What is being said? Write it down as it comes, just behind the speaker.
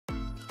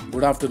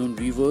Good afternoon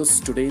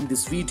viewers. Today in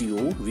this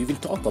video we will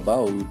talk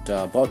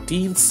about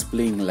teams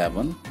playing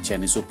 11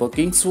 Chennai Super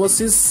Kings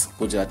versus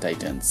Gujarat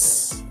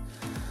Titans.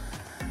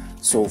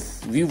 So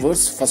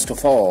viewers, first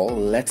of all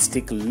let's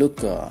take a look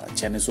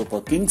Chennai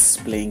Super Kings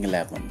playing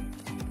 11.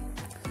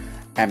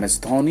 MS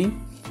Dhoni,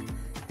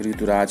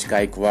 Ruturaj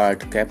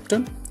Gaikwad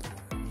captain,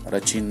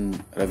 Sachin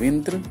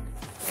Ravindra,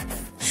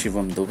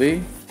 Shivam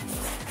Dube,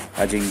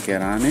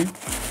 Ajinkya Rahane,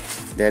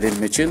 Daryl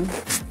Mitchell,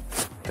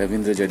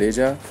 Ravindra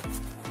Jadeja,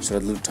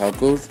 Shardul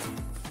Thakur,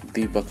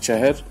 Deepak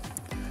Chahar,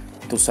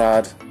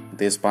 Tushar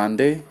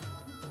Deshpande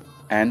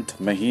and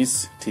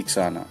Mahesh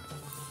Theeksana.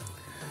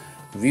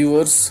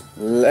 Viewers,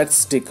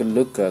 let's take a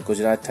look at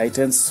Gujarat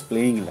Titans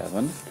playing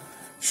 11.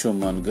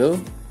 Shubman Gill,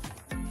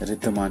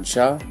 Ridhaman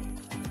Shah,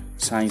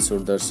 Sai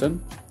Surdarshan,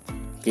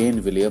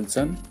 Kane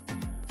Williamson,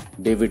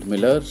 David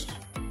Miller,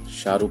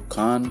 Shahrukh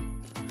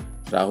Khan,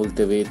 Rahul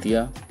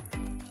Tewatia,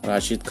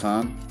 Rashid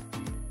Khan,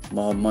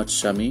 Mohammad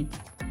Shami,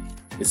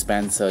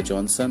 Spencer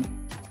Johnson,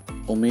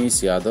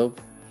 Umesh Yadav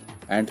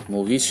and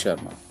Mohit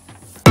Sharma.